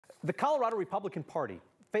The Colorado Republican Party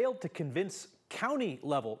failed to convince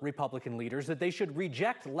county-level Republican leaders that they should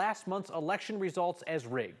reject last month's election results as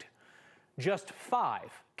rigged. Just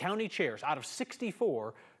 5 county chairs out of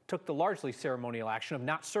 64 took the largely ceremonial action of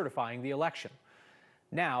not certifying the election.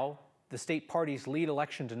 Now, the state party's lead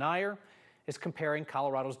election denier is comparing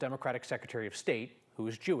Colorado's Democratic Secretary of State, who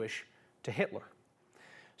is Jewish, to Hitler.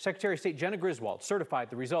 Secretary of State Jena Griswold certified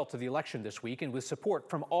the results of the election this week, and with support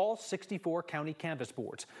from all 64 county canvass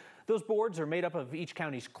boards. Those boards are made up of each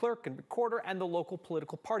county's clerk and recorder and the local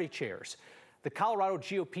political party chairs. The Colorado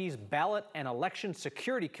GOP's Ballot and Election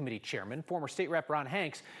Security Committee chairman, former state rep Ron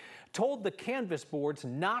Hanks, told the canvass boards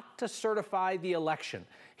not to certify the election.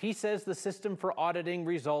 He says the system for auditing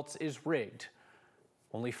results is rigged.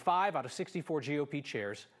 Only 5 out of 64 GOP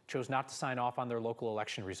chairs chose not to sign off on their local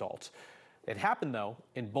election results. It happened, though,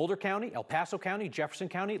 in Boulder County, El Paso County, Jefferson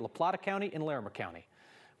County, La Plata County, and Larimer County.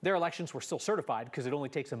 Their elections were still certified because it only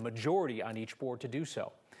takes a majority on each board to do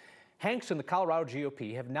so. Hanks and the Colorado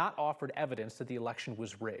GOP have not offered evidence that the election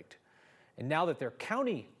was rigged. And now that their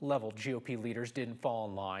county-level GOP leaders didn't fall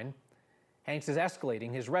in line, Hanks is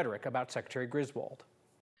escalating his rhetoric about Secretary Griswold.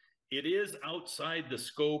 It is outside the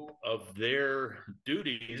scope of their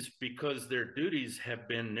duties because their duties have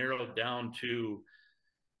been narrowed down to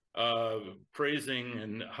praising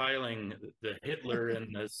and highlighting the Hitler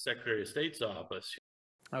in the Secretary of State's office.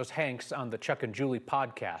 That was Hanks on the Chuck and Julie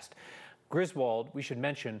podcast. Griswold, we should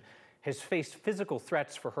mention, has faced physical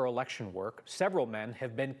threats for her election work. Several men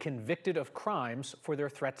have been convicted of crimes for their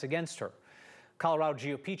threats against her. Colorado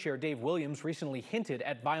GOP Chair Dave Williams recently hinted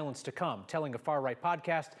at violence to come, telling a far-right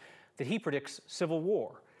podcast that he predicts civil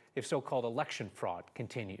war if so-called election fraud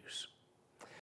continues.